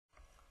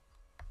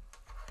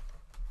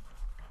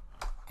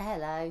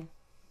Hello.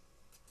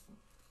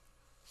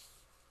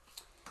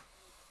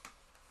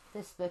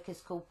 This book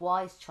is called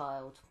Wise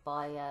Child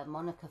by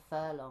Monica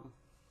Furlong.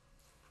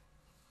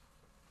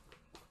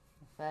 The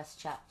first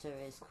chapter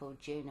is called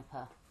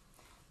Juniper.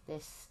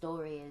 This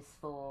story is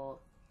for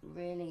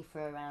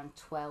around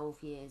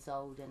 12 years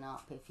old and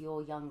up. If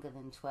you're younger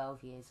than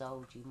 12 years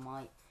old, you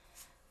might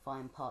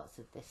find parts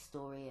of this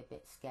story a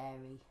bit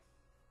scary.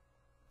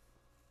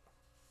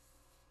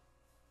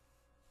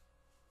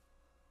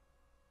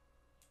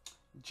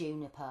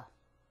 Juniper.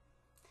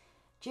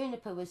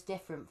 Juniper was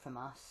different from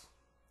us.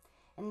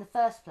 In the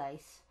first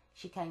place,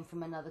 she came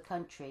from another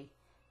country,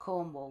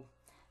 Cornwall,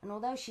 and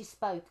although she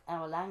spoke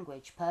our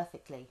language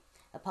perfectly,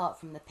 apart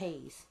from the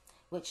P's,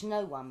 which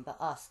no one but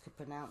us could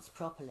pronounce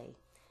properly,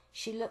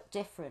 she looked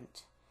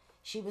different.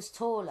 She was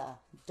taller,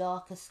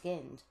 darker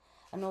skinned,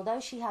 and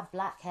although she had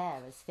black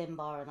hair as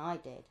Finbar and I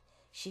did,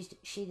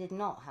 she did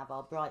not have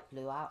our bright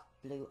blue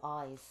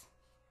eyes.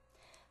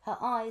 Her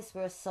eyes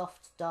were a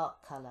soft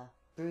dark colour,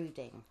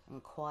 brooding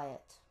and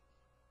quiet.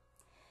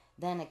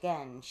 Then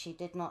again, she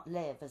did not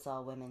live as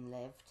our women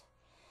lived.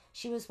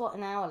 She was what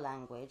in our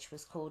language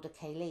was called a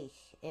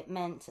Cailleach. It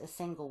meant a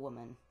single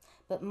woman,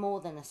 but more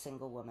than a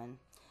single woman,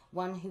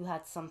 one who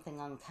had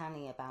something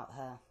uncanny about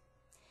her.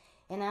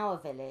 In our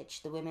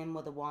village, the women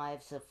were the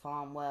wives of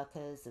farm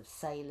workers, of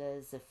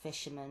sailors, of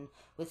fishermen,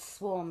 with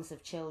swarms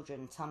of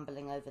children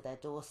tumbling over their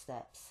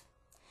doorsteps.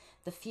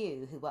 The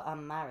few who were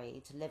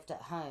unmarried lived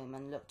at home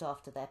and looked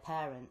after their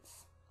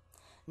parents.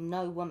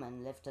 No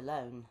woman lived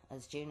alone,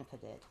 as Juniper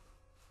did.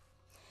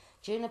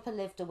 Juniper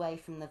lived away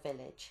from the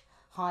village,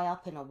 high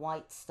up in a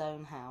white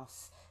stone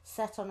house,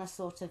 set on a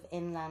sort of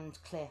inland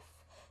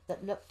cliff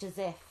that looked as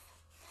if,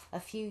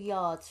 a few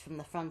yards from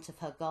the front of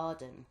her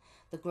garden,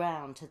 the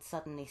ground had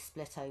suddenly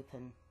split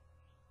open.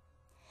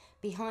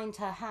 Behind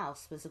her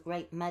house was a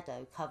great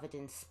meadow covered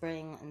in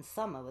spring and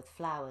summer with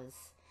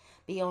flowers.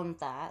 Beyond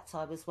that,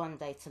 I was one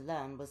day to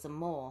learn, was a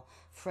moor,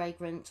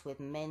 fragrant with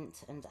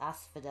mint and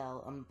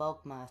asphodel and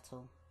bog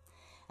myrtle.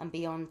 And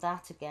beyond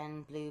that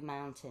again, blue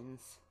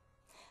mountains.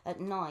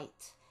 At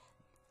night,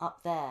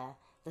 up there,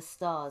 the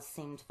stars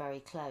seemed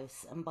very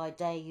close, and by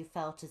day you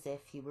felt as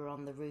if you were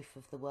on the roof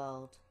of the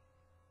world.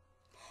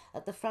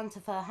 At the front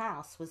of her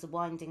house was a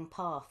winding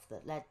path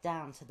that led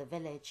down to the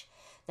village.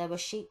 There were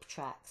sheep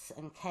tracks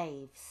and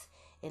caves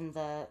in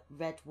the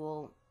red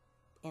wall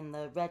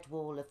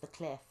of the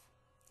cliff.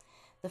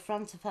 The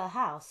front of her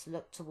house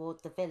looked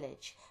toward the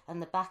village,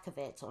 and the back of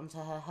it onto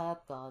her herb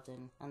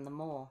garden and the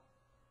moor.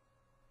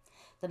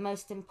 The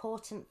most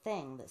important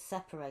thing that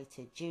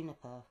separated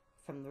Juniper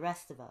from the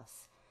rest of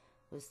us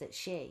was that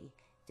she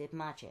did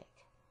magic.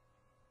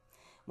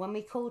 When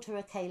we called her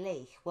a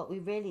Cailleach, what we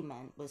really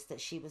meant was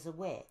that she was a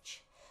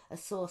witch, a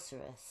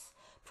sorceress,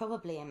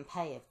 probably in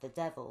pay of the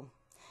devil.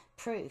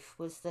 Proof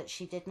was that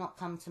she did not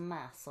come to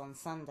Mass on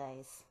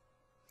Sundays,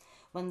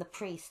 when the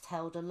priest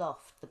held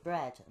aloft the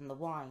bread and the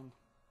wine.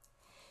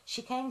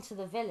 She came to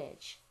the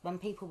village when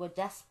people were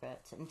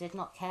desperate and did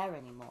not care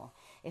any more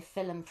if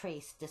Phil and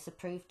priest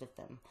disapproved of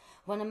them,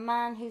 when a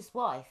man whose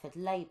wife had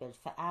laboured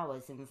for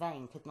hours in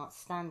vain could not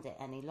stand it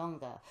any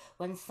longer,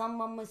 when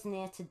someone was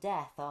near to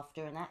death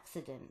after an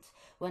accident,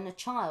 when a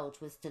child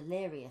was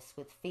delirious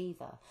with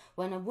fever,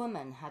 when a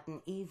woman had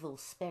an evil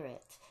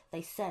spirit,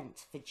 they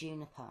sent for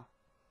Juniper.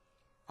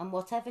 And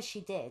whatever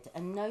she did,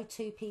 and no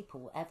two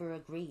people ever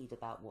agreed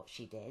about what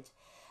she did,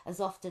 as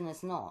often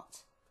as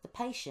not, the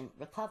patient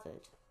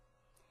recovered.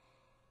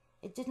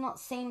 It did not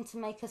seem to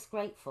make us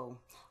grateful.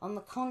 On the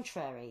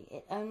contrary,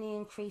 it only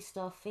increased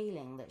our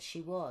feeling that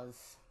she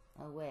was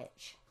a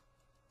witch.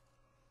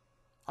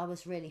 I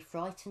was really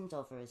frightened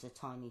of her as a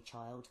tiny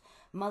child.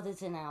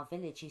 Mothers in our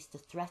village used to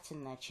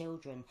threaten their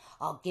children.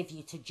 "I'll give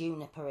you to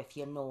Juniper if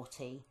you're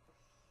naughty."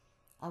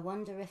 I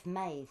wonder if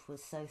Maeve would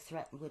so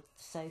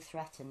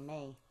threaten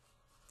me.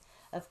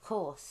 Of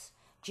course,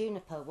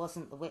 Juniper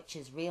wasn't the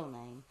witch's real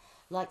name.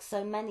 Like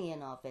so many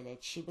in our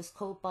village, she was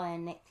called by a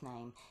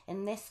nickname,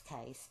 in this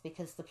case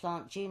because the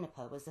plant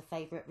juniper was a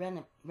favourite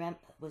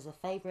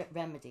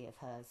remedy of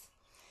hers.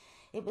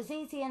 It was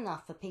easy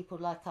enough for people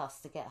like us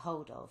to get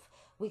hold of.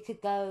 We could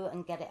go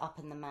and get it up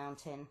in the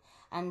mountain,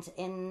 and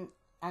in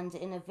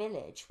a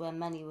village where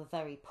many were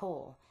very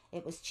poor,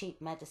 it was cheap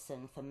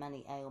medicine for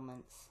many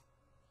ailments.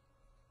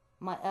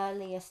 My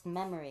earliest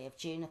memory of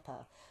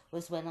Juniper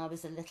was when I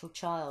was a little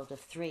child of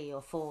 3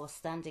 or 4,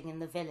 standing in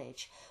the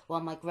village while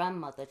my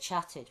grandmother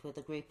chatted with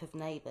a group of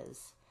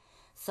neighbours.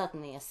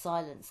 Suddenly a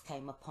silence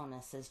came upon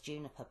us as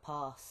Juniper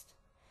passed.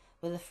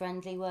 With a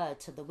friendly word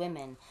to the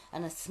women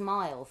and a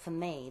smile for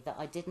me that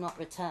I did not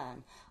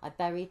return, I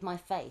buried my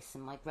face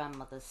in my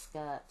grandmother's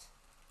skirt.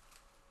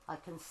 I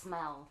can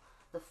smell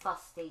the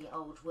fusty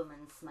old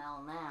woman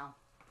smell now,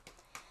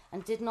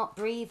 and did not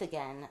breathe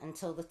again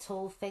until the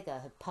tall figure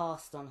had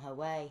passed on her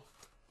way.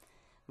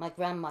 My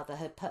grandmother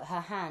had put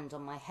her hand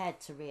on my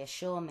head to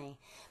reassure me,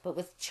 but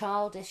with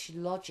childish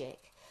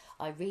logic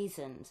I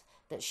reasoned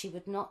that she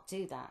would not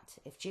do that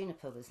if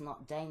Juniper was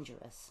not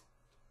dangerous.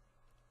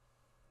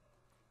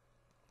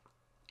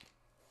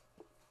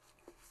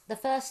 The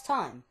first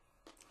time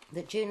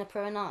that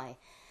Juniper and I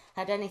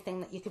had anything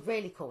that you could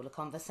really call a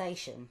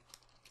conversation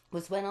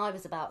was when I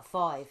was about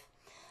 5.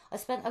 I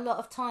spent a lot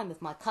of time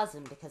with my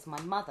cousin because my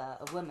mother,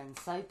 a woman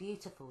so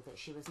beautiful that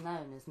she was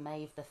known as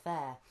Maeve the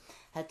Fair,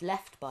 had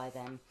left by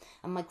then,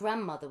 and my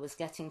grandmother was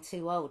getting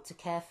too old to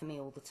care for me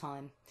all the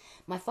time.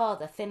 My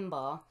father,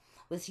 Finbar,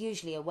 was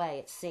usually away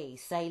at sea,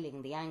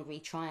 sailing the angry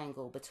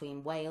triangle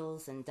between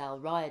Wales and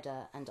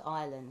Dalriada and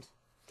Ireland.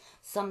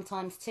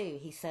 Sometimes, too,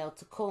 he sailed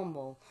to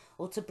Cornwall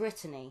or to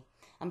Brittany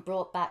and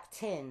brought back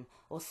tin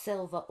or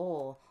silver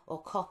ore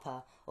or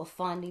copper or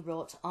finely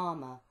wrought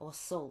armour or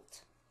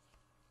salt.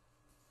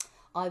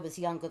 I was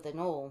younger than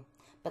all,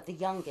 but the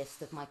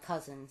youngest of my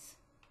cousins,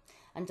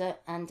 and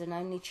an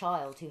only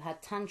child who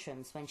had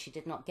tantrums when she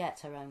did not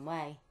get her own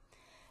way.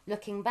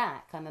 Looking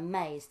back, I'm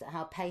amazed at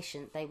how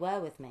patient they were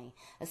with me,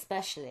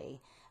 especially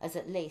as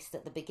at least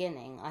at the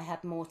beginning I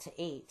had more to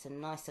eat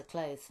and nicer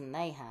clothes than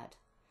they had.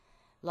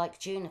 Like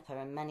Juniper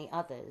and many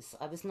others,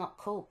 I was not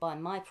called by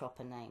my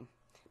proper name,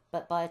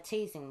 but by a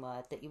teasing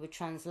word that you would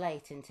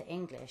translate into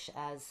English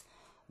as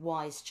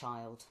wise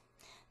child.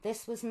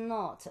 This was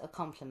not a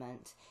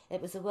compliment.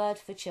 It was a word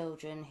for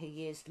children who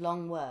used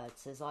long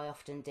words, as I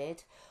often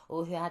did,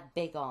 or who had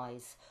big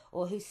eyes,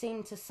 or who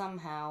seemed to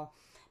somehow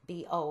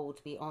be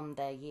old beyond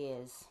their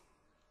years.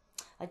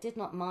 I did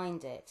not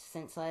mind it,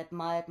 since I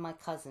admired my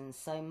cousins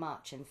so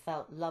much and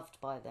felt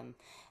loved by them,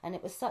 and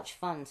it was such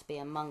fun to be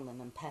among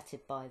them and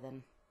petted by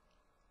them.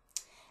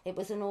 It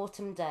was an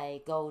autumn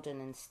day, golden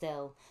and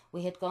still.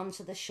 We had gone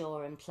to the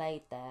shore and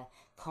played there,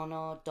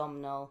 Connor,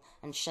 Domhnall,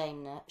 and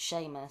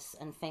Seamus,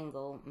 and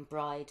Fingal, and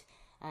Bride,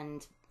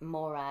 and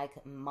Morag,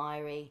 and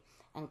Myrie,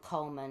 and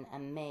Coleman,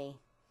 and me.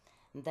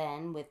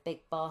 Then, with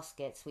big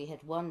baskets, we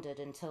had wandered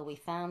until we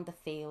found the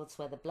fields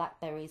where the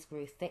blackberries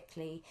grew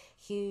thickly,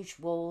 huge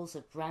walls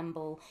of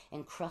bramble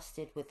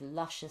encrusted with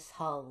luscious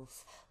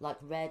hulls, like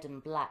red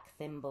and black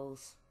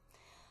thimbles.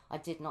 I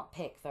did not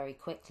pick very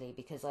quickly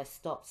because I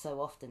stopped so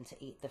often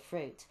to eat the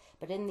fruit,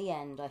 but in the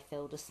end I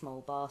filled a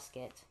small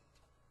basket.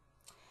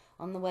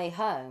 On the way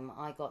home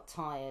I got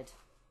tired.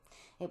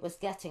 It was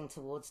getting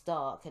towards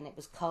dark, and it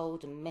was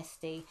cold and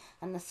misty,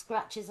 and the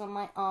scratches on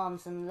my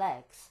arms and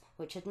legs,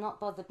 which had not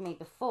bothered me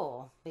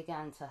before,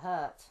 began to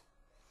hurt.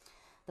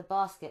 The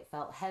basket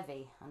felt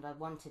heavy, and I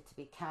wanted to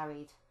be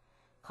carried.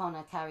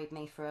 Connor carried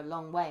me for a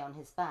long way on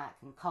his back,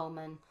 and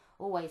Coleman,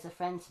 always a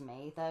friend to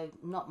me, though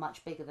not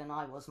much bigger than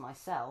I was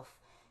myself,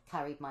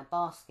 carried my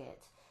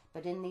basket,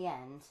 but in the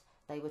end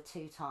they were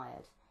too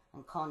tired,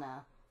 and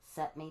Connor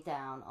set me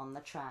down on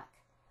the track,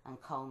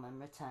 and Coleman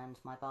returned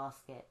my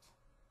basket.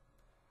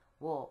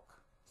 "Walk,"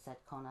 said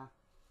Connor.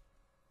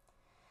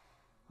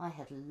 I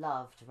had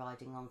loved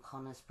riding on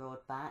Connor's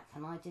broad back,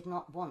 and I did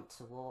not want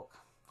to walk.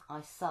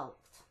 I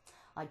sulked.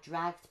 I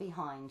dragged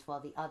behind while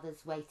the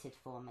others waited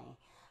for me,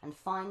 and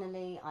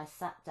finally I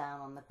sat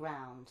down on the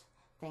ground,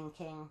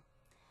 thinking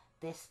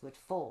this would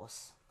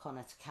force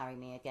Connor to carry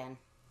me again.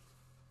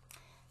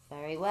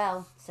 "Very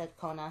well," said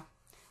Connor.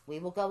 "We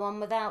will go on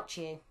without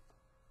you."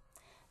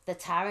 "The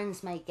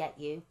Tarrans may get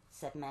you,"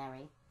 said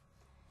Mary,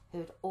 who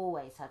had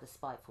always had a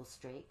spiteful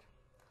streak,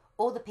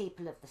 "or the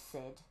people of the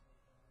Cid."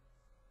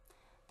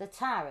 The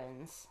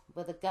Tarrans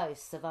were the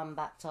ghosts of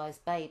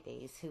unbaptized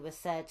babies who were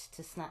said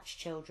to snatch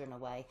children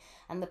away,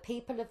 and the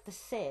people of the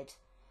Cid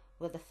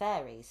were the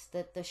fairies,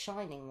 the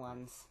shining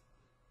ones.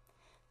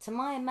 To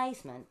my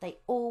amazement, they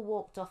all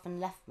walked off and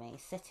left me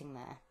sitting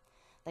there.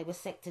 They were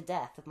sick to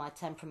death of my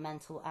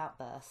temperamental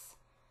outbursts,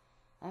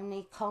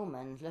 only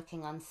Coleman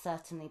looking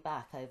uncertainly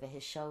back over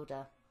his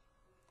shoulder.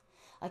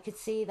 I could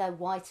see their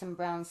white and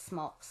brown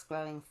smocks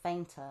growing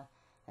fainter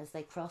as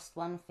they crossed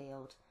one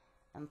field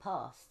and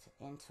passed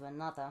into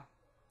another,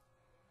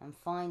 and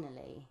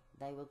finally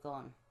they were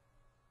gone.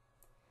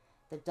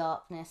 The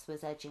darkness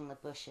was edging the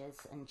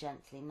bushes and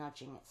gently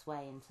nudging its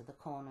way into the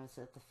corners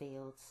of the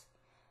fields,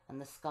 and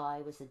the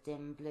sky was a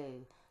dim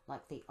blue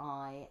like the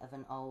eye of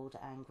an old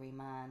angry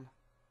man.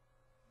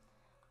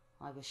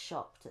 I was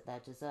shocked at their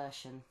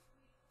desertion.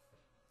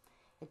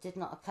 It did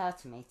not occur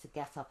to me to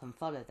get up and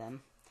follow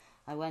them.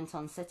 I went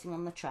on sitting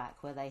on the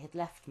track where they had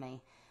left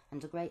me,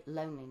 and a great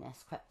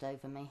loneliness crept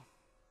over me.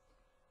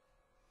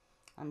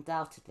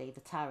 Undoubtedly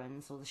the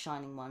Tarrans or the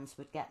Shining Ones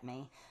would get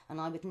me, and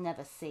I would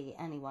never see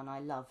anyone I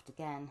loved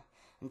again,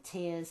 and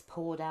tears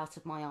poured out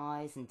of my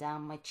eyes and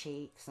down my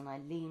cheeks, and I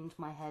leaned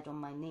my head on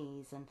my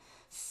knees and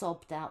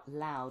sobbed out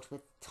loud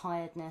with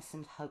tiredness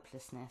and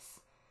hopelessness.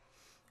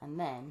 And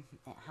then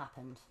it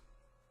happened.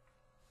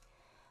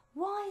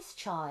 "Wise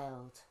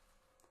child,"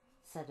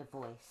 said a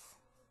voice.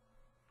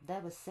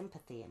 There was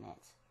sympathy in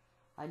it.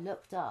 I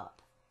looked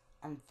up,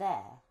 and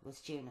there was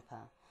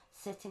Juniper,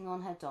 sitting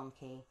on her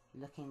donkey,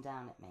 looking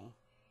down at me.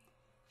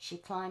 She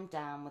climbed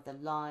down with a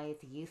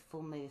lithe,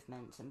 youthful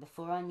movement, and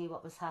before I knew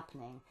what was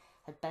happening,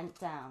 had bent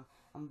down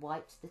and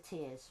wiped the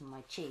tears from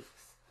my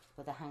cheeks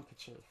with a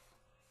handkerchief.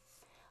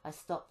 I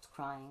stopped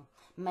crying,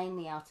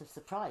 mainly out of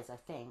surprise, I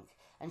think,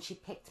 and she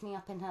picked me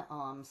up in her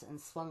arms and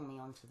swung me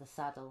onto the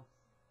saddle.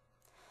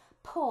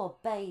 "Poor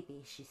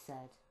baby," she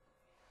said.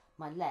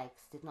 My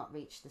legs did not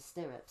reach the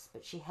stirrups,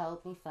 but she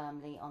held me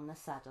firmly on the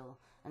saddle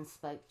and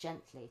spoke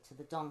gently to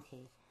the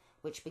donkey,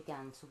 which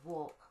began to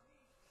walk.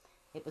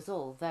 It was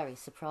all very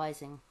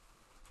surprising.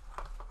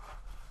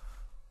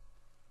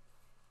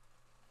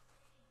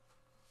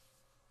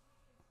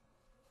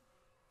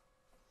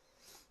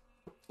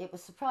 It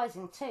was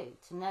surprising, too,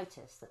 to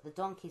notice that the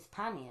donkey's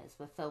panniers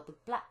were filled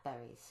with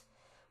blackberries,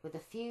 with a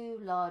few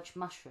large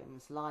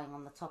mushrooms lying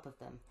on the top of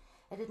them.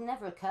 It had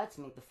never occurred to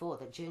me before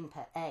that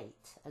Juniper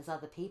ate as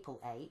other people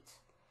ate.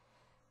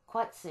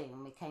 Quite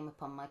soon we came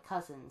upon my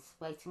cousins,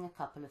 waiting a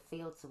couple of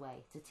fields away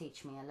to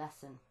teach me a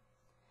lesson.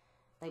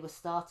 They were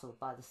startled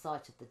by the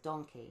sight of the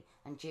donkey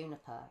and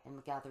Juniper in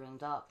the gathering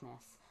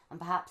darkness, and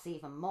perhaps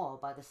even more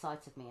by the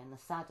sight of me in the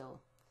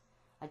saddle.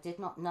 I did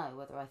not know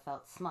whether I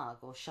felt smug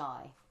or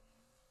shy.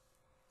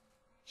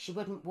 "She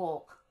wouldn't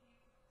walk,"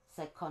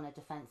 said Connor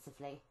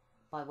defensively,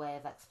 by way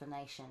of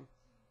explanation.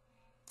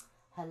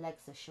 "Her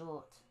legs are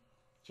short,"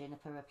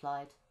 Juniper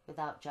replied,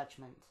 without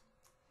judgment.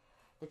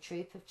 The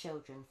troop of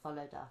children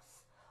followed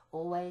us,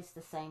 always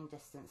the same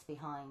distance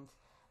behind,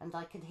 and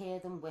I could hear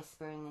them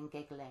whispering and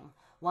giggling.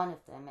 One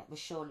of them, it was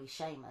surely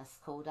Seamus,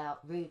 called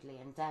out rudely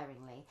and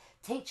daringly,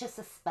 "Teach us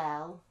a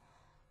spell."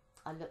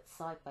 I looked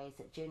sideways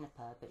at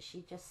Juniper, but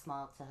she just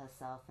smiled to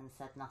herself and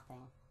said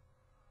nothing.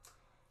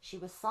 She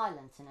was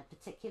silent in a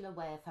particular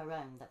way of her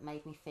own that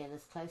made me feel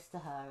as close to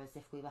her as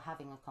if we were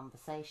having a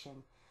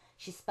conversation.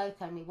 She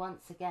spoke only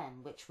once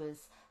again, which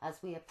was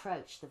as we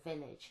approached the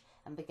village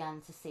and began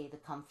to see the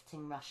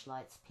comforting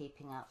rushlights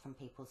peeping out from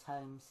people's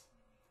homes.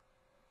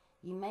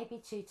 "You may be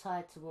too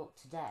tired to walk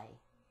today,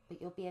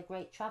 but you'll be a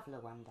great traveller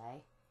one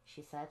day,"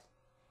 she said.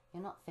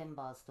 "You're not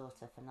Finbar's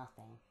daughter for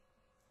nothing."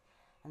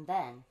 And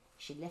then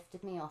she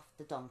lifted me off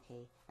the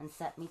donkey and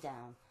set me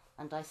down,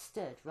 and I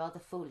stood rather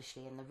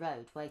foolishly in the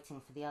road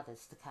waiting for the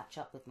others to catch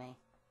up with me.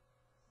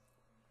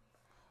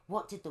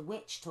 "What did the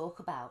witch talk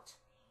about?"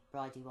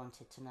 Bridie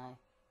wanted to know.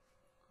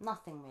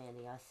 "Nothing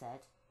really," I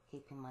said,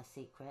 keeping my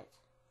secret.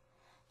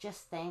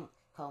 "Just think,"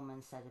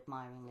 Coleman said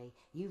admiringly,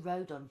 "you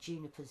rode on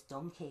Juniper's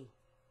donkey."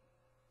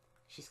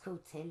 "She's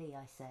called Tilly,"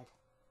 I said.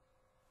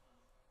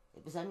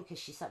 "It was only 'cause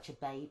she's such a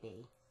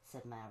baby,"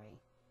 said Mary.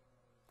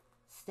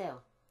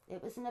 "Still,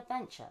 it was an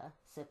adventure,"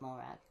 said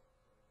Morag.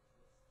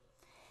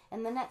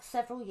 In the next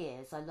several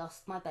years I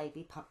lost my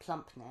baby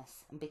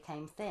plumpness and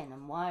became thin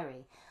and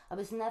wiry. I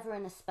was never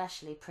an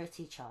especially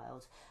pretty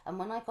child, and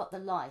when I got the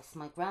lice,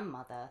 my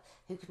grandmother,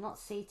 who could not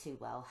see too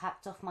well,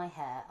 hacked off my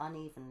hair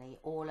unevenly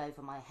all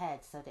over my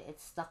head so that it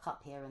stuck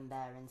up here and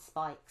there in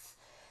spikes.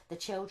 The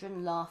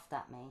children laughed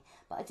at me,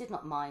 but I did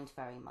not mind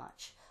very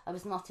much. I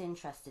was not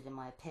interested in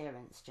my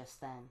appearance just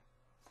then.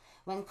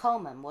 When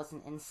Coleman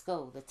wasn't in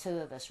school, the two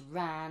of us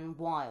ran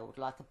wild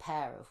like a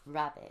pair of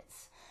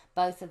rabbits,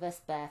 both of us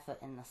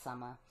barefoot in the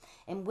summer.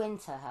 In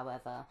winter,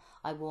 however,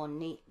 I wore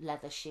neat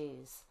leather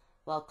shoes,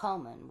 while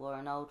Coleman wore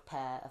an old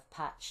pair of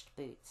patched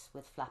boots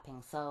with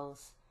flapping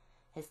soles.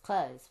 His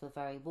clothes were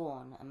very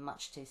worn and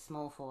much too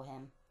small for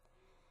him.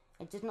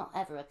 It did not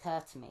ever occur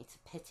to me to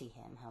pity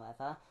him,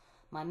 however.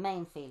 My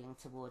main feeling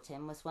toward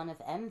him was one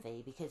of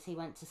envy because he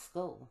went to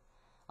school.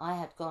 I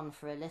had gone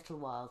for a little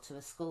while to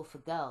a school for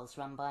girls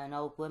run by an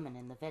old woman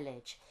in the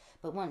village,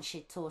 but once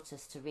she'd taught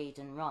us to read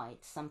and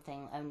write,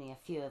 something only a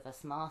few of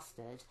us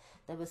mastered,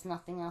 there was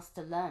nothing else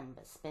to learn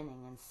but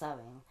spinning and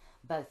sewing,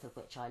 both of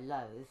which I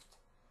loathed.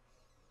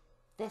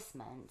 This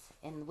meant,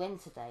 in the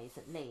winter days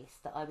at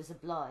least, that I was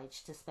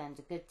obliged to spend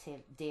a good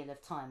deal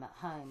of time at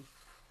home,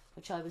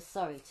 which I was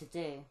sorry to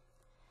do.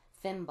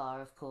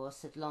 Finbar, of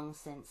course, had long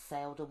since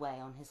sailed away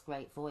on his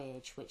great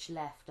voyage, which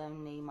left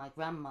only my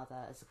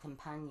grandmother as a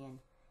companion.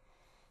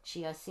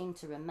 She, I seem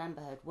to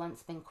remember, had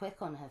once been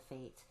quick on her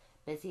feet,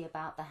 busy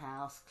about the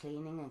house,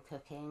 cleaning and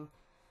cooking.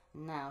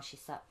 Now she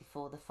sat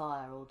before the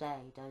fire all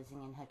day,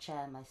 dozing in her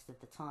chair most of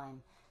the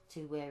time,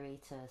 too weary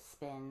to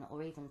spin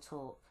or even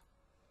talk.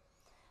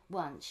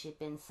 Once she had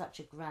been such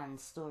a grand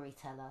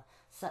storyteller,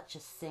 such a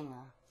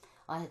singer.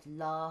 I had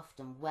laughed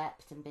and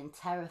wept and been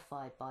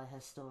terrified by her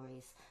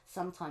stories,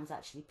 sometimes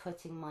actually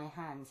putting my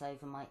hands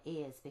over my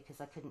ears because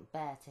I couldn't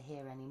bear to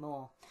hear any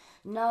more.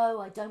 "No,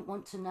 I don't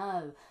want to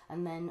know,"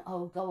 and then,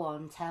 "Oh, go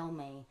on, tell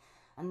me."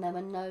 And there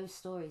were no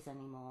stories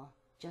anymore,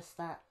 just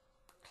that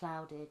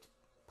clouded,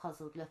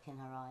 puzzled look in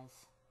her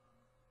eyes.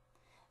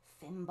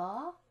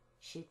 "Finbar?"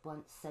 she'd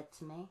once said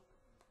to me.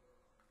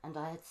 And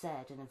I had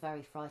said in a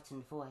very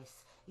frightened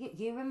voice,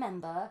 You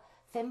remember,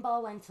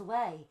 Finbar went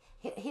away.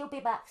 He'll be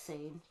back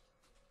soon."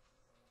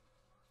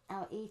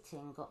 Our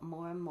eating got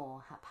more and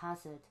more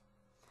haphazard.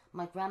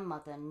 My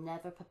grandmother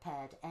never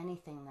prepared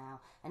anything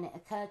now, and it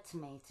never occurred to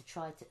me to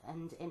try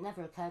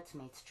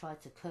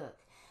to cook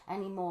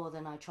any more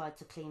than I tried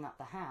to clean up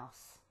the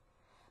house.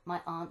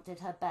 My aunt did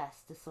her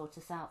best to sort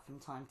us out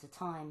from time to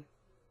time.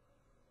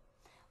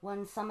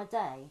 One summer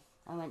day,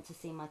 I went to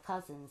see my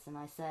cousins, and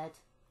I said,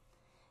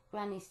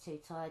 "Granny's too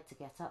tired to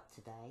get up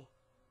today."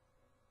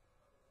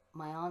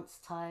 My aunt's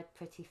tired,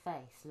 pretty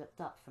face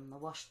looked up from the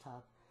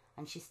washtub,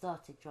 and she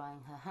started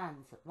drying her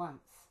hands at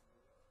once.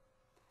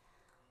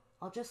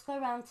 "I'll just go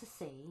round to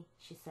see,"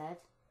 she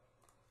said.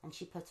 and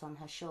she put on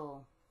her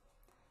shawl.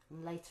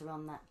 And later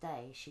on that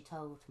day she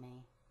told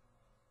me.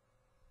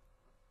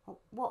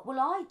 "What will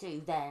I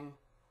do then?"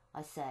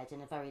 I said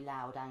in a very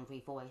loud, angry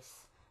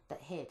voice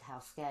that hid how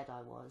scared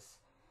I was.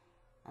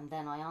 And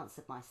then I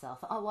answered myself,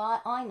 "Oh,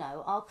 I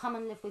know, I'll come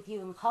and live with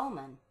you and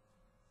Coleman."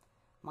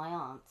 My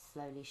aunt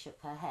slowly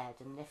shook her head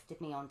and lifted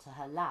me onto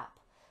her lap,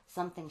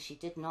 something she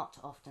did not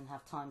often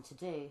have time to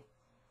do.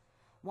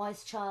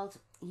 "Wise child,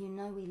 you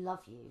know we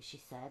love you," she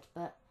said,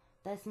 "but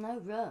there's no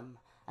room,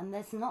 and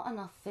there's not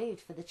enough food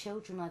for the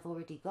children I've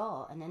already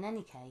got, and in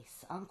any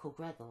case, Uncle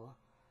Gregor."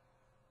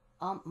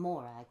 Aunt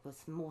Morag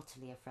was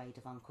mortally afraid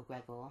of Uncle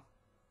Gregor.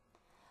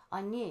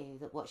 I knew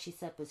that what she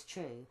said was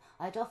true.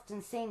 I had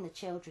often seen the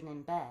children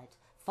in bed,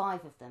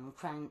 5 of them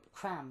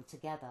crammed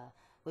together,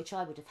 which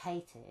I would have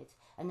hated,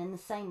 and in the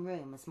same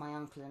room as my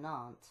uncle and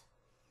aunt.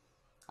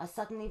 I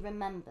suddenly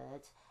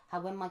remembered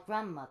how when my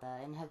grandmother,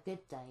 in her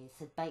good days,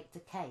 had baked a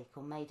cake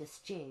or made a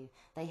stew,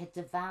 they had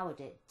devoured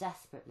it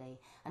desperately,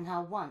 and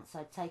how once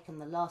I'd taken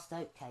the last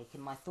oatcake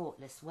in my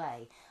thoughtless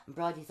way, and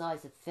Bridie's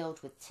eyes had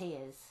filled with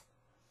tears.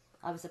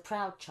 I was a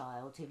proud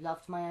child who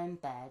loved my own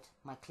bed,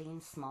 my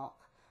clean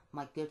smock,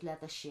 my good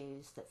leather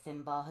shoes that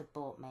Finbar had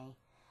bought me,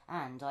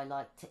 and I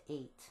liked to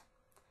eat.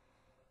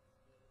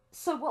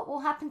 "So what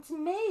will happen to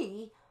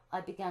me?"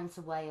 I began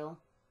to wail,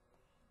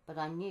 but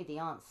I knew the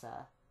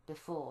answer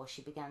before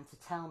she began to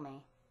tell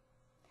me.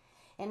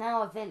 In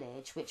our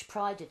village, which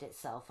prided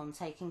itself on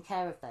taking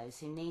care of those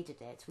who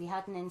needed it, we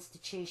had an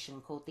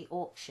institution called the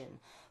auction.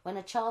 When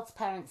a child's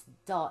parents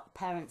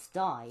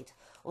died,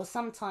 or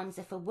sometimes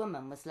if a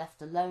woman was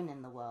left alone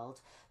in the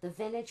world, the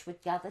village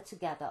would gather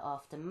together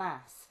after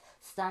Mass,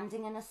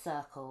 standing in a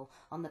circle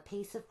on the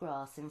piece of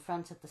grass in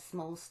front of the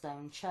small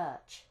stone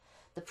church.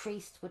 The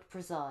priest would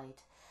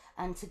preside,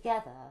 and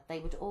together they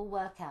would all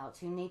work out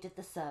who needed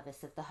the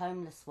service of the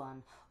homeless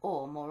one,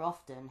 or, more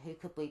often, who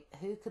could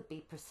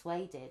be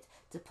persuaded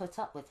to put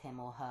up with him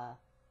or her.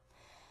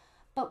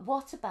 "But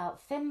what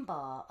about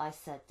Finbar?" I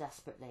said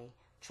desperately,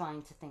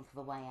 trying to think of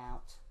a way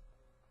out.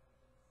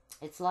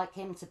 "It's like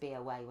him to be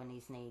away when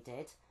he's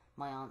needed,"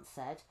 my aunt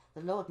said.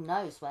 "The Lord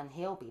knows when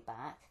he'll be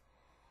back.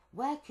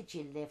 Where could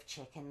you live,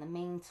 chick, in the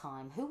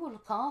meantime? Who will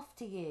look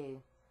after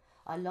you?"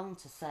 I longed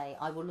to say,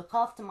 "I will look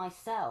after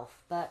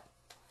myself," but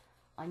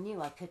I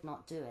knew I could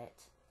not do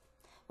it.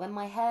 When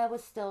my hair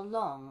was still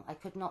long, I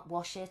could not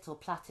wash it or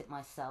plait it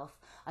myself.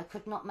 I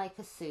could not make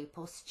a soup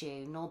or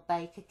stew, nor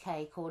bake a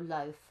cake or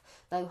loaf,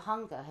 though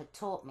hunger had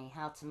taught me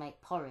how to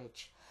make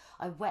porridge.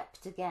 I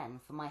wept again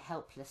for my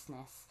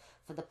helplessness,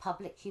 for the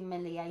public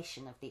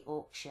humiliation of the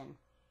auction.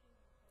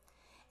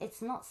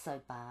 "It's not so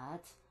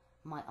bad,"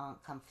 my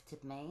aunt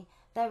comforted me.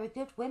 "There are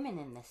good women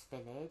in this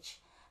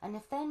village, and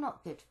if they're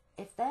not good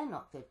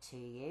to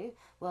you,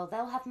 well,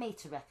 they'll have me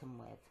to reckon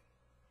with."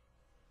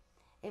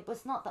 It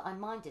was not that I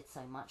minded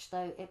so much,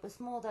 though it was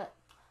more that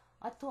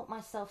I thought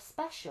myself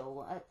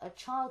special, a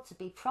child to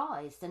be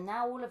prized, and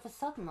now all of a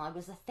sudden I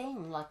was a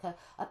thing, like a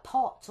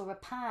pot or a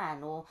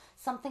pan or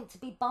something to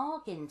be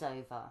bargained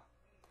over.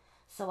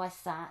 So I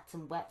sat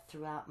and wept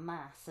throughout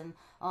Mass, and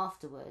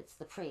afterwards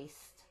the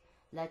priest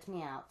led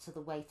me out to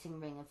the waiting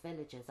ring of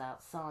villagers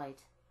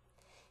outside.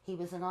 He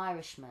was an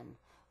Irishman,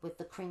 with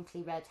the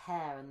crinkly red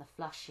hair and the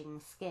flushing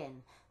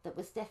skin that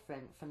was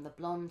different from the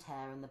blonde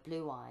hair and the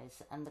blue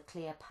eyes and the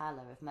clear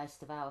pallor of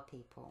most of our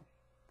people.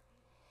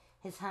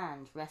 His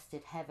hand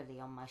rested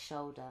heavily on my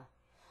shoulder.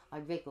 I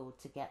wriggled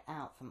to get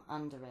out from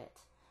under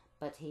it,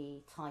 but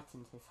he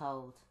tightened his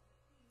hold.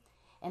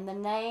 "In the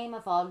name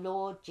of our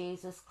Lord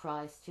Jesus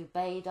Christ, who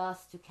bade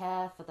us to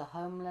care for the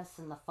homeless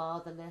and the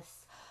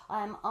fatherless,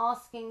 I am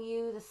asking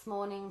you this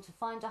morning to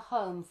find a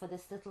home for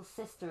this little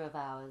sister of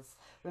ours,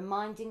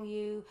 reminding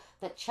you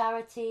that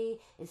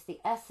charity is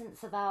the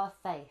essence of our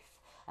faith,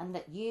 and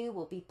that you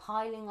will be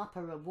piling up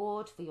a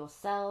reward for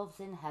yourselves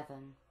in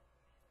heaven."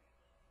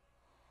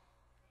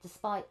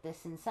 Despite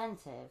this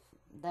incentive,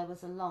 there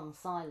was a long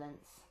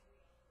silence.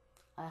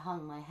 I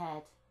hung my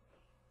head.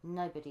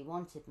 Nobody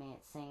wanted me,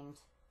 it seemed.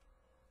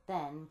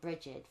 Then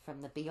Bridget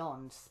from the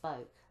beyond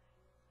spoke.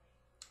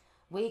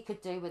 "We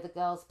could do with a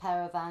girl's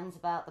pair of hands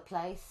about the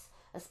place,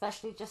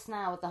 especially just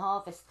now with the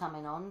harvest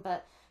coming on,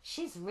 but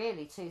she's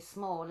really too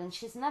small and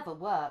she's never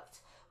worked.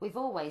 We've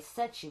always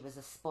said she was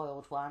a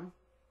spoiled one."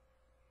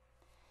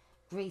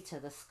 Greta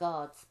the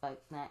Scarred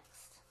spoke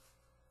next.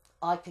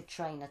 "I could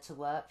train her to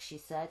work," she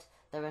said.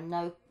 "There are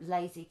no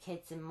lazy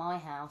kids in my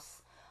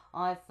house.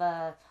 I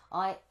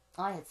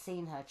had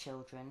seen her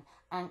children,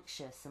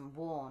 anxious and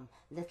worn,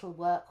 little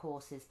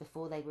workhorses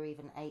before they were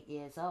even 8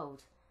 years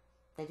old.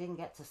 They didn't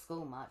get to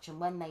school much, and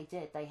when they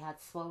did, they had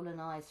swollen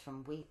eyes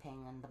from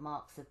weeping and the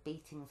marks of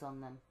beatings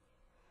on them.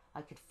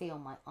 I could feel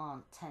my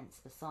aunt tense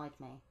beside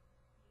me.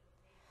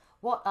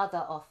 "What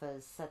other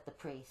offers?" said the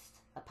priest,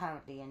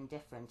 apparently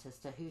indifferent as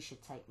to who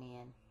should take me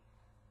in.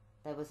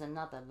 There was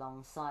another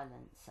long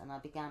silence, and I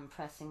began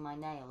pressing my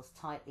nails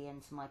tightly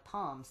into my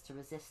palms to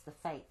resist the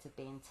fate of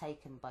being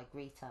taken by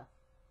Greta.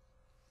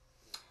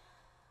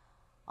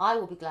 "I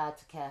will be glad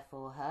to care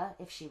for her,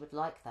 if she would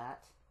like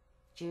that,"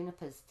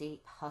 Juniper's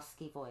deep,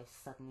 husky voice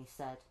suddenly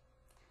said.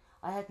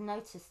 I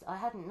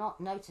hadn't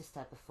not noticed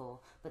her before,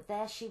 but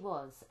there she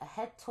was, a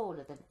head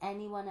taller than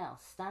anyone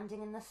else,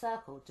 standing in the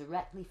circle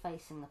directly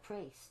facing the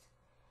priest.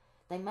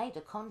 They made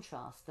a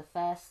contrast, the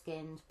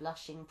fair-skinned,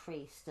 blushing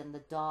priest and the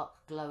dark,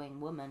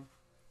 glowing woman.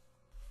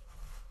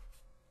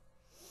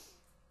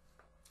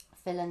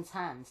 Fillen's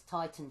hands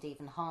tightened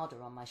even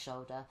harder on my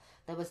shoulder.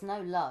 There was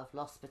no love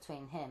lost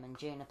between him and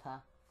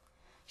Juniper.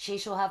 "She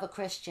shall have a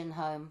Christian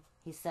home,"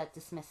 he said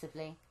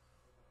dismissively.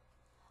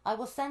 "I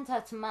will send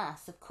her to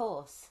Mass, of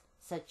course,"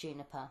 said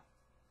Juniper.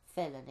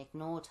 Fillen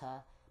ignored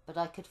her, but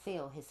I could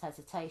feel his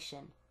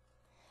hesitation.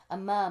 A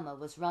murmur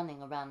was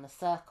running around the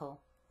circle.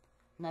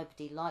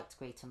 Nobody liked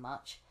Greta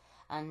much,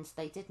 and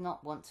they did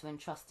not want to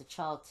entrust a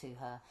child to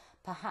her.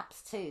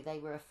 Perhaps, too, they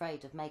were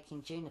afraid of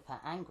making Juniper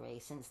angry,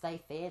 since they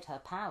feared her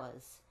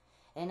powers.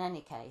 In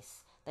any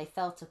case, they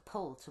felt a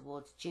pull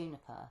towards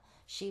Juniper.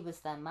 She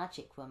was their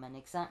magic woman,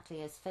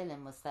 exactly as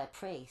Fillen was their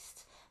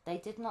priest. They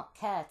did not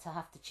care to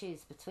have to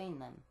choose between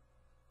them.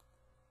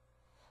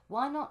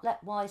 "Why not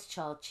let Wise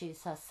Child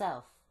choose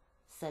herself?"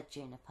 said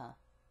Juniper.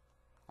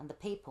 And the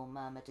people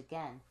murmured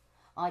again.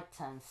 I'd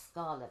turned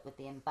scarlet with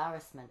the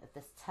embarrassment of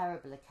this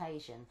terrible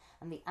occasion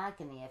and the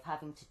agony of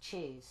having to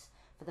choose.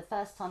 For the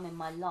first time in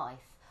my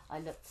life, I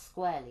looked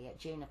squarely at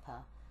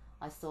Juniper.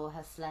 I saw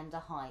her slender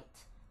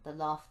height, the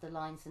laughter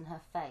lines in her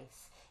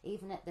face.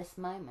 Even at this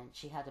moment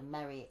she had a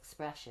merry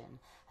expression,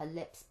 her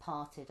lips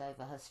parted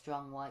over her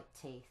strong white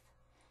teeth.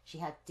 She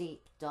had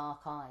deep,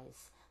 dark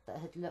eyes that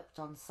had looked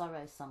on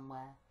sorrow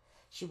somewhere.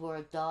 She wore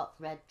a dark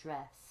red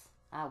dress.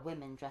 Our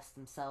women dressed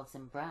themselves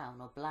in brown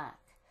or black,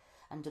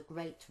 and a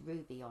great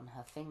ruby on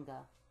her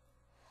finger.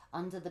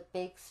 Under the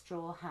big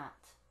straw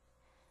hat,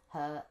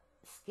 her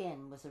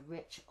skin was a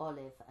rich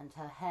olive and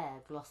her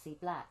hair glossy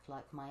black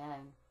like my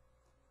own.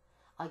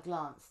 I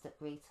glanced at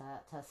Greta,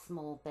 at her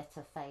small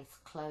bitter face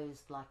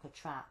closed like a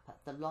trap,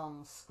 at the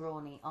long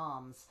scrawny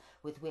arms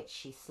with which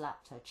she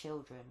slapped her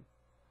children.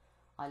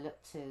 I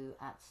looked too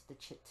at the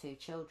two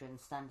children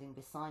standing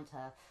beside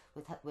her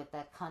with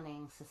their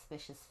cunning,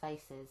 suspicious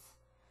faces.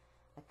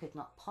 I could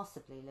not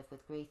possibly live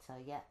with Greta,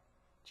 yet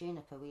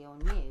Juniper, we all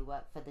knew,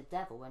 worked for the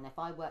devil, and if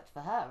I worked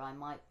for her I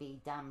might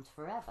be damned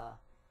forever.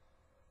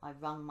 I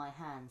wrung my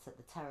hands at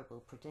the terrible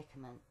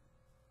predicament.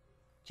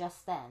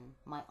 Just then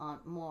my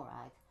Aunt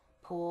Morag,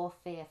 poor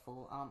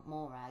fearful Aunt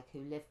Morag, who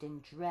lived in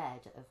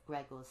dread of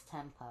Gregor's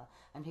temper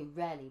and who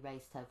rarely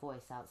raised her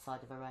voice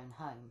outside of her own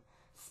home,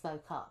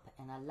 spoke up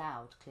in a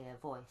loud, clear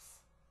voice.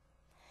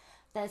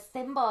 "There's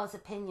Finbar's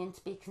opinion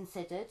to be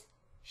considered,"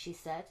 she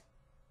said.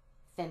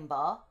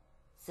 "Finbar?"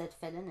 said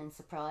Fillen in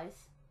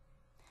surprise.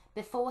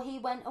 "Before he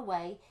went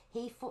away,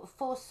 he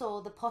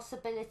foresaw the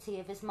possibility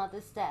of his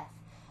mother's death,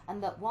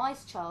 and that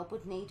Wise Child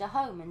would need a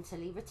home until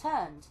he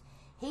returned.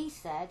 He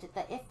said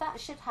that if that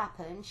should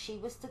happen, she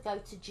was to go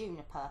to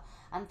Juniper,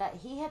 and that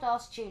he had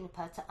asked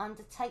Juniper to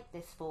undertake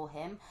this for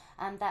him,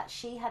 and that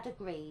she had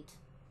agreed."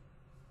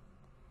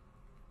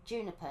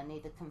 Juniper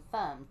neither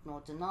confirmed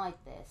nor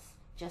denied this,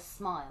 just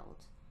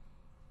smiled.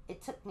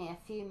 It took me a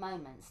few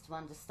moments to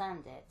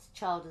understand it.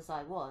 Child as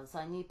I was,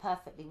 I knew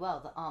perfectly well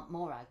that Aunt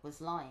Morag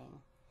was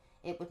lying.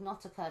 It would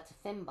not occur to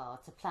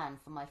Finbar to plan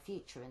for my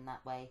future in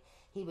that way.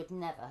 He would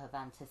never have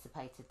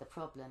anticipated the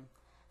problem.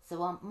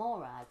 So Aunt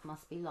Morag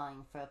must be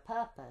lying for a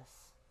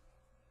purpose.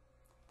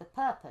 The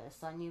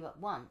purpose, I knew at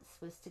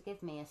once, was to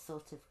give me a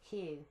sort of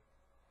cue.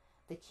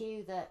 The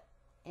cue that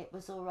it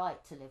was all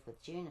right to live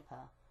with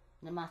Juniper,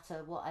 no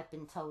matter what I'd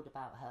been told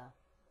about her.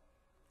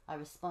 I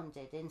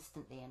responded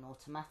instantly and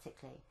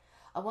automatically.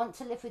 "I want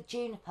to live with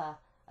Juniper,"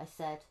 I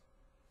said.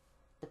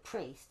 The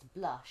priest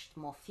blushed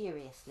more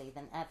furiously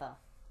than ever.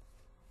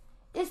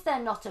 "Is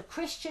there not a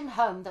Christian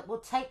home that will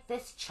take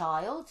this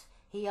child?"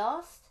 he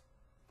asked.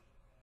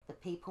 The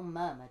people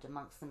murmured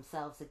amongst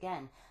themselves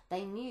again.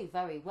 They knew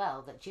very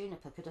well that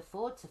Juniper could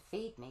afford to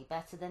feed me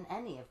better than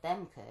any of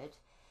them could.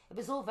 It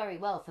was all very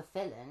well for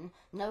Fillen.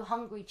 No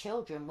hungry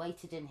children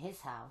waited in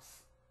his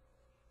house.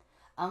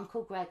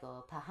 Uncle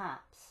Gregor,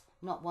 perhaps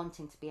not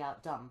wanting to be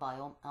outdone by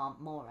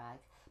Aunt Morag,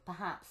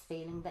 perhaps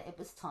feeling that it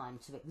was time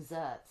to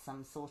exert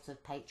some sort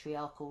of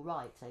patriarchal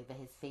right over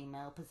his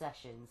female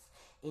possessions,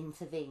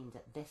 intervened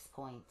at this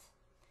point.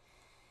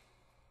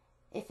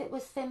 "If it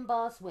was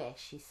Finbar's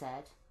wish," he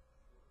said,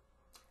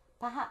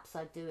 "perhaps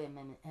I'd do him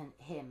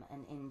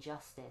an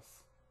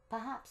injustice.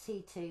 Perhaps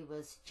he too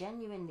was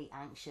genuinely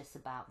anxious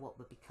about what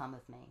would become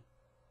of me."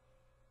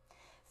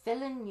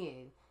 Fillen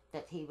knew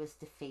that he was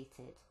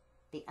defeated.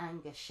 The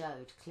anger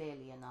showed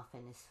clearly enough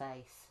in his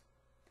face.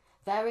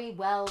 "Very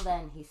well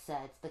then," he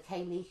said, "the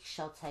Caliph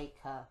shall take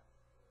her."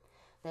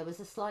 There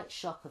was a slight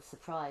shock of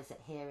surprise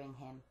at hearing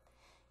him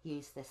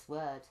use this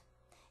word.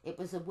 It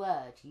was a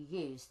word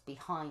used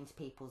behind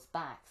people's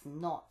backs,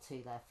 not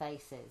to their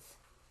faces.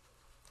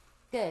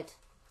 "Good,"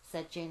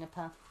 said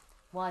Juniper.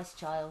 "Wise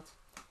Child,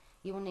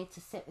 you will need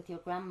to sit with your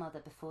grandmother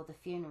before the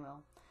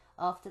funeral.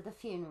 After the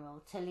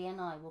funeral, Tilly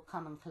and I will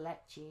come and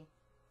collect you."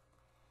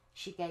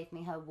 She gave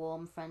me her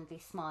warm, friendly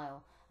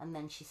smile, and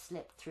then she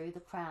slipped through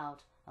the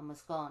crowd and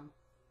was gone.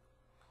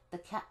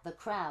 The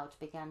crowd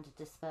began to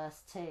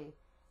disperse too.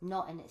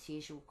 not in its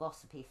usual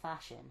gossipy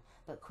fashion,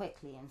 but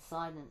quickly and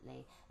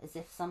silently, as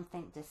if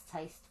something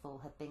distasteful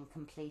had been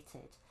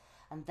completed.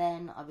 And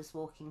then I was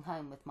walking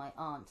home with my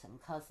aunt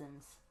and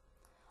cousins.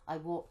 I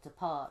walked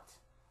apart,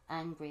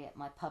 angry at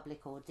my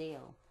public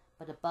ordeal,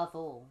 but above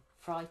all,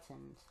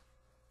 frightened.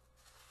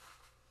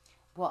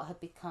 What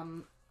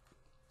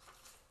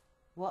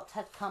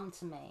had come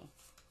to me,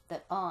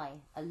 that I,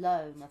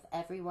 alone of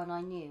everyone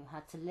I knew,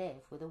 had to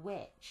live with a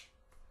witch.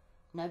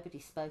 Nobody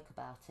spoke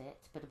about it,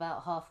 but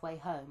about halfway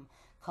home,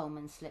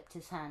 Coleman slipped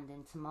his hand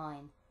into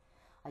mine.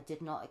 I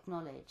did not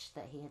acknowledge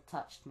that he had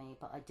touched me,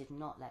 but I did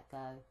not let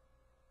go.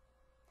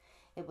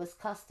 It was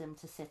custom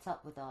to sit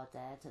up with our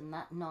dead, and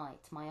that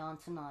night my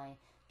aunt and I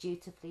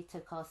dutifully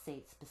took our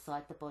seats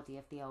beside the body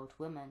of the old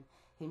woman,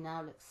 who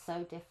now looked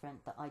so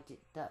different that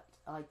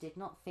I did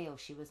not feel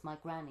she was my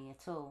granny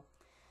at all.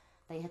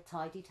 They had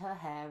tidied her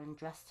hair and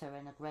dressed her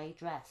in a grey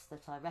dress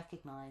that I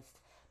recognised,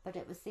 but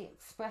it was the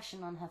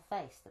expression on her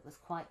face that was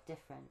quite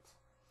different.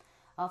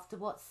 After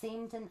what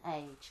seemed an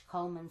age,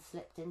 Coleman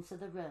slipped into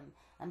the room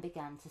and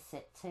began to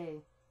sit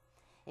too.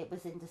 It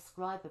was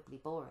indescribably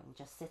boring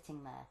just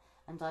sitting there,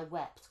 and I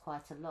wept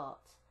quite a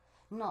lot.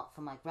 Not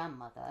for my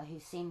grandmother, who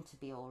seemed to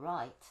be all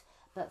right,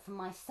 but for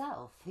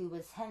myself, who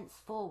was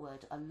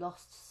henceforward a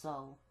lost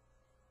soul.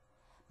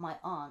 My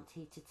aunt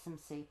heated some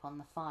soup on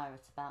the fire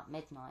at about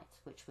midnight,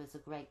 which was a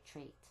great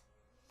treat.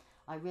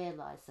 I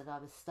realised that I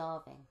was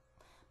starving,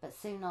 but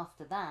soon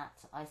after that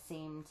I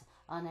seemed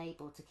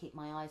unable to keep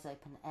my eyes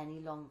open any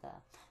longer.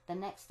 The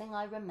next thing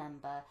I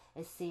remember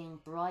is seeing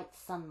bright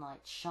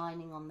sunlight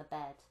shining on the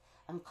bed,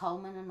 and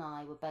Coleman and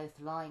I were both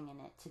lying in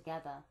it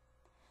together.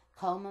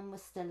 Coleman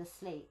was still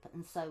asleep,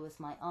 and so was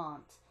my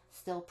aunt,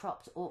 still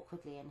propped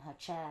awkwardly in her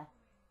chair.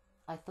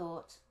 I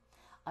thought,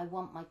 I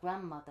want my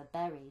grandmother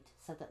buried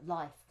so that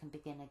life can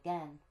begin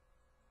again.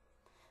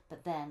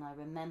 But then I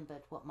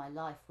remembered what my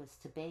life was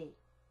to be.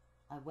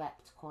 I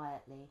wept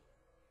quietly.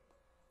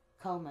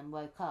 Coleman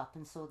woke up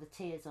and saw the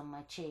tears on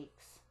my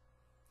cheeks.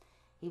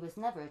 He was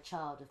never a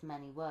child of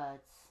many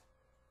words.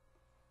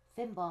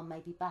 Finbar may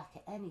be back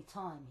at any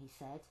time, he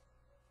said.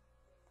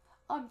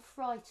 I'm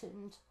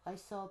frightened, I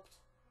sobbed.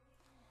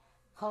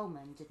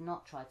 Coleman did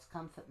not try to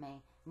comfort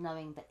me,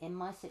 knowing that in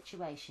my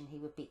situation he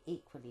would be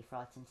equally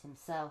frightened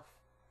himself.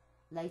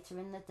 Later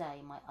in the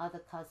day, my other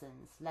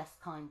cousins, less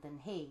kind than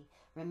he,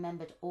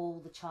 remembered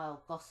all the child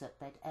gossip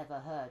they'd ever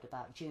heard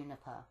about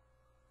Juniper.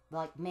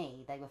 Like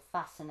me, they were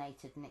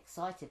fascinated and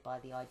excited by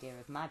the idea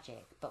of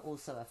magic, but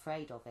also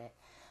afraid of it,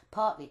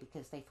 partly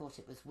because they thought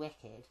it was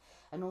wicked,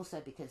 and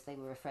also because they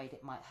were afraid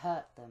it might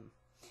hurt them.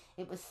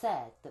 It was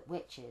said that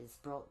witches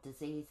brought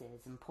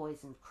diseases and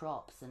poisoned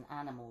crops and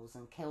animals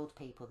and killed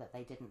people that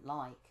they didn't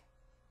like.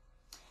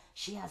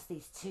 She has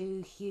these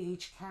 2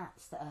 huge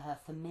cats that are her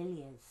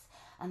familiars,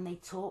 and they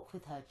talk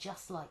with her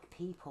just like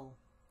people.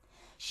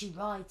 She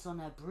rides on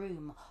her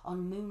broom.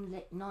 On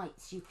moonlit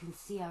nights you can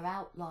see her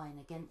outline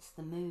against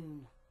the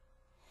moon.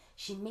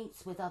 She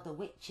meets with other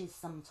witches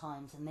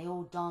sometimes, and they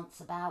all dance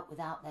about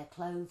without their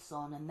clothes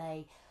on,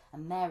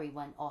 and Mary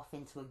went off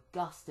into a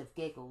gust of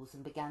giggles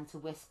and began to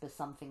whisper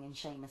something in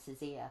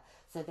Seamus's ear,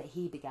 so that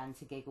he began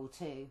to giggle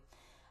too.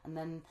 And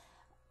then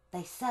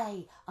they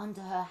say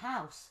under her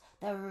house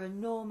there are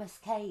enormous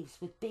caves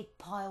with big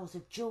piles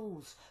of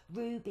jewels,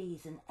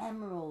 rubies and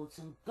emeralds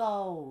and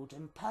gold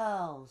and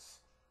pearls.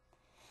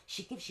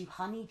 She gives you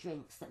honey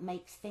drinks that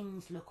makes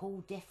things look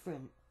all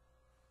different.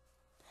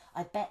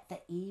 I bet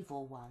the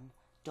evil one,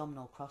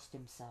 Domhnall crossed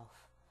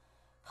himself,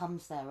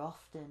 comes there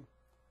often,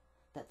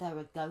 that there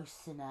are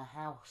ghosts in her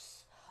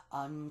house,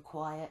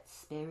 unquiet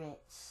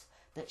spirits,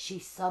 that she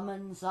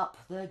summons up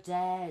the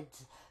dead,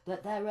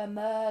 that there are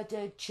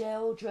murdered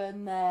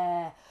children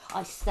there.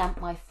 I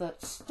stamped my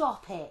foot.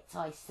 Stop it,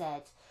 I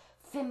said.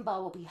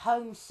 Finbar will be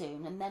home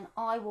soon, and then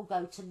I will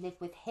go to live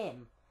with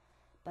him.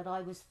 But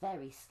I was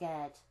very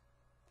scared.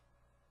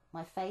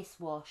 My face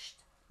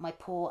washed, my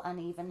poor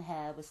uneven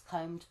hair was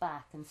combed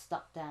back and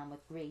stuck down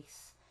with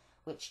grease,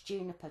 which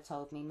Juniper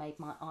told me later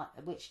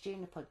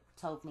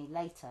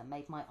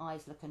made my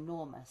eyes look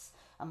enormous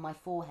and my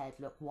forehead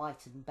look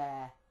white and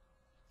bare.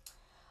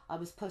 I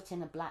was put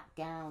in a black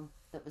gown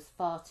that was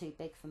far too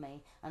big for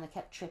me, and I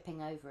kept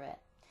tripping over it,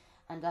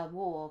 and I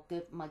wore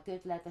my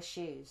good leather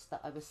shoes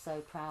that I was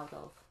so proud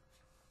of.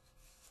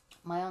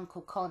 My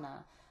Uncle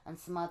Connor and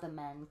some other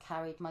men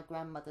carried my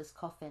grandmother's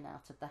coffin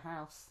out of the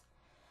house,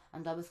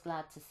 and I was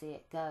glad to see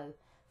it go,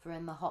 for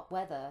in the hot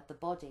weather the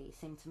body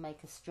seemed to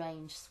make a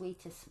strange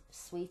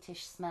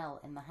sweetish smell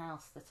in the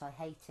house that I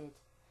hated,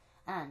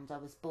 and I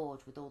was bored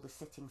with all the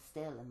sitting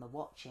still and the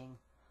watching.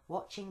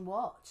 Watching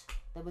what?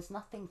 There was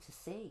nothing to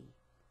see.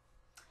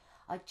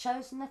 I'd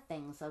chosen the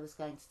things I was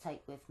going to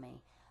take with me: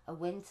 a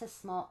winter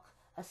smock,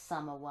 a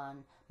summer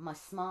one, my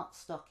smart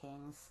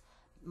stockings,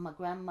 my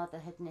grandmother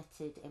had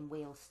knitted in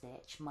wheel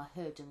stitch, my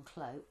hood and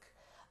cloak,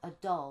 a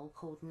doll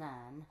called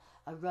Nan,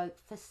 a rope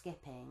for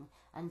skipping,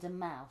 and a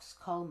mouse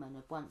Coleman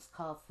had once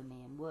carved for me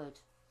in wood.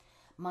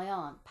 My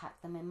aunt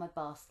packed them in my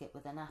basket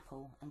with an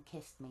apple and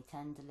kissed me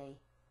tenderly.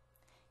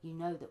 You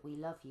know that we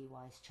love you,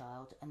 wise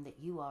child, and that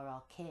you are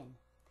our kin.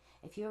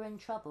 If you're in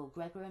trouble,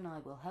 Gregor and I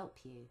will help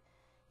you.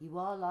 You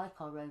are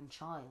like our own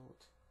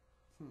child.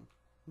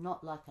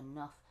 Not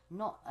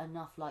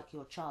enough like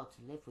your child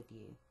to live with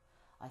you,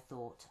 I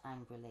thought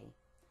angrily,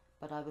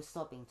 but I was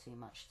sobbing too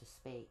much to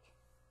speak.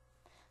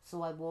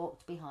 So I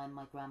walked behind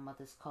my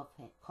grandmother's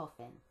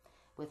coffin,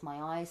 with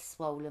my eyes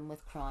swollen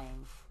with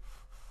crying,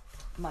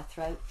 my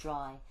throat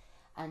dry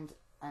and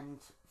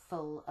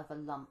full of a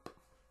lump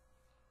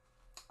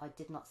I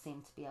did not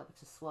seem to be able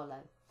to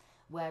swallow,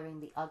 wearing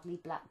the ugly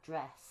black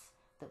dress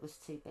that was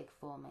too big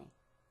for me.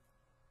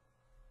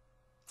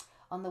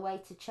 On the way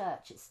to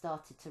church it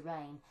started to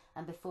rain,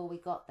 and before we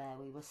got there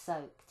we were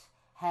soaked,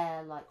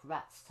 hair like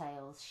rats'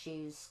 tails,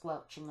 shoes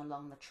squelching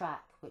along the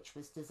track which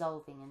was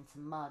dissolving into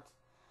mud.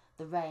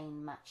 The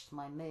rain matched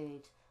my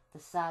mood, the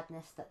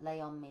sadness that lay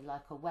on me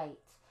like a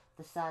weight,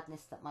 the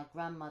sadness that my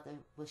grandmother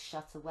was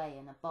shut away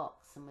in a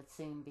box and would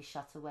soon be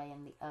shut away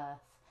in the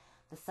earth,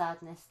 the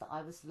sadness that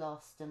I was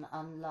lost and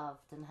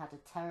unloved and had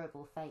a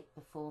terrible fate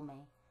before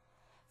me.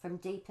 From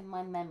deep in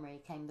my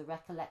memory came the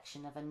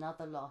recollection of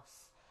another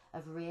loss,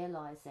 of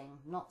realizing,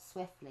 not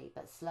swiftly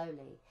but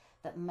slowly,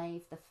 that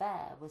Maeve the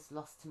Fair was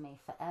lost to me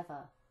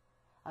forever.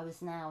 I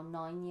was now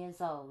 9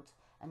 years old,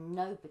 and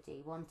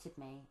nobody wanted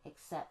me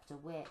except a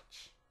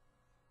witch.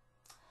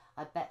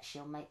 I bet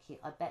she'll make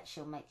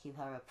you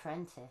her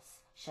apprentice,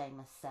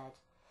 Seamus said.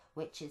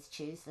 Witches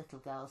choose little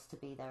girls to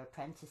be their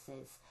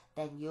apprentices,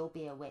 then you'll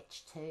be a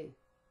witch too.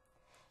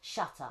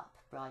 Shut up,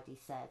 Bridie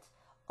said.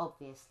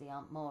 Obviously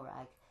Aunt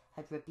Morag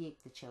had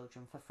rebuked the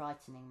children for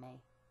frightening me.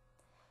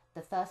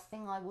 The first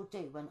thing I will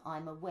do when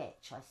I'm a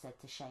witch, I said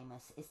to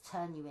Seamus, is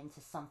turn you into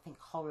something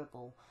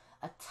horrible,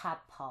 a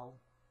tadpole.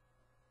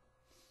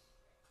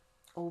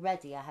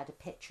 Already I had a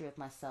picture of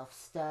myself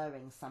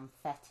stirring some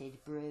fetid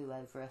brew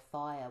over a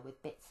fire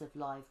with bits of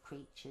live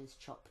creatures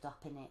chopped up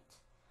in it.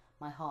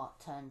 My heart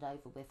turned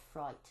over with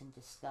fright and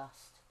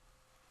disgust.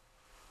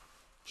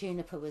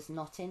 Juniper was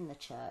not in the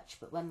church,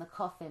 but when the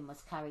coffin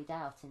was carried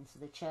out into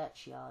the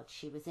churchyard,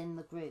 she was in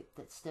the group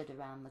that stood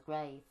around the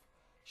grave.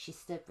 She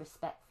stood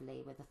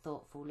respectfully with a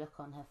thoughtful look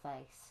on her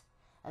face,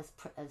 as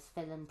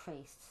Phil and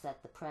priest said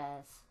the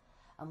prayers,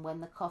 and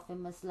when the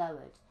coffin was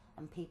lowered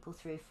and people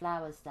threw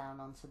flowers down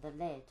onto the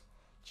lid,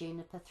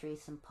 Juniper threw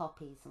some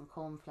poppies and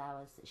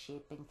cornflowers that she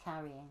had been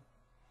carrying.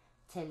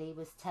 Tilly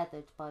was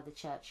tethered by the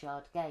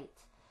churchyard gate,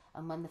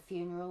 and when the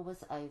funeral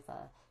was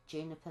over,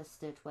 Juniper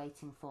stood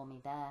waiting for me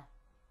there.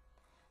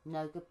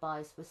 No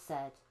goodbyes were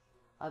said.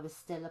 I was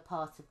still a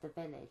part of the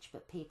village,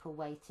 but people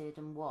waited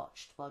and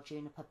watched while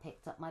Juniper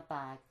picked up my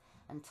bag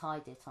and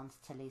tied it onto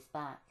Tilly's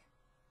back.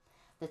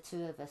 The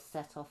two of us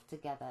set off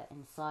together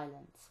in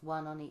silence,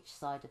 one on each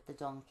side of the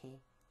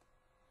donkey.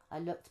 I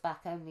looked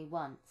back only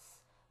once,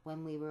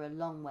 when we were a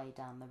long way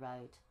down the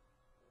road.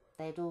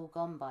 They had all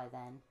gone by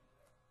then,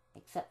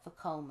 except for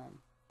Coleman,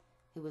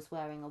 who was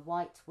wearing a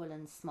white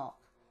woolen smock,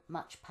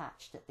 much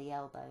patched at the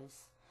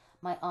elbows.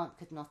 My aunt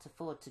could not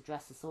afford to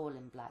dress us all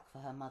in black for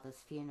her mother's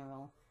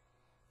funeral.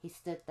 He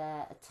stood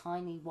there, a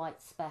tiny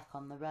white speck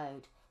on the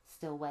road,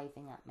 still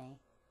waving at me.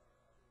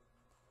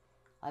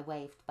 I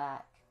waved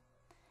back.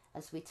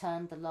 As we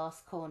turned the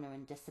last corner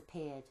and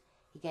disappeared,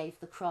 he gave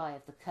the cry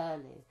of the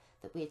curlew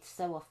that we had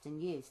so often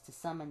used to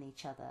summon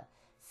each other,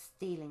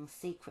 stealing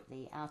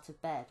secretly out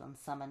of bed on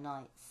summer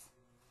nights.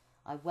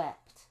 I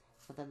wept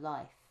for the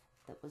life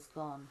that was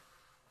gone.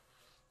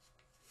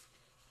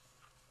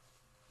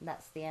 And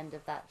that's the end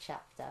of that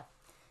chapter.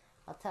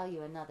 I'll tell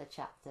you another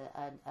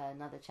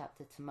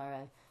chapter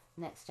tomorrow.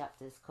 Next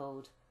chapter is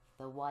called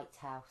The White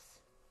House.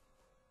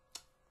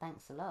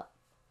 Thanks a lot.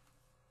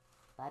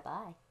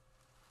 Bye-bye.